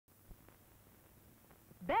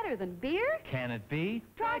Better than beer? Can it be?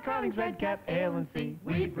 Try Carling's Red Cap Ale and see.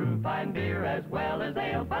 We brew fine beer as well as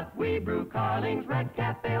ale, but we brew Carling's Red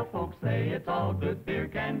Cap Ale. Folks say it's all good beer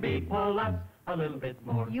can be. Pull us a little bit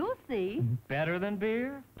more. You'll see. Better than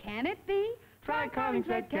beer? Can it be? Try Carling's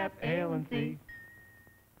Red Cap Ale and see.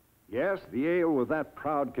 Yes, the ale with that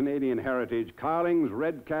proud Canadian heritage, Carling's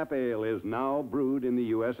Red Cap Ale, is now brewed in the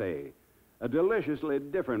USA. A deliciously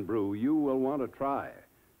different brew you will want to try.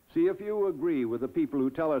 See if you agree with the people who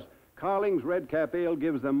tell us Carling's Red Cap Ale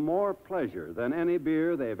gives them more pleasure than any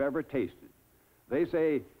beer they've ever tasted. They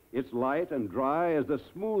say it's light and dry as the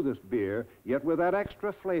smoothest beer, yet with that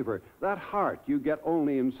extra flavor, that heart you get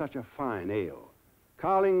only in such a fine ale.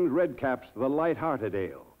 Carling's Red Cap's the light-hearted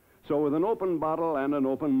ale. So with an open bottle and an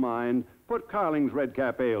open mind, put Carling's Red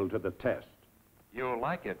Cap Ale to the test. You'll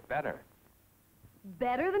like it better.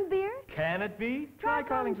 Better than beer? Can it be? Try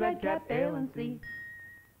Carling's Red Cap Ale and see.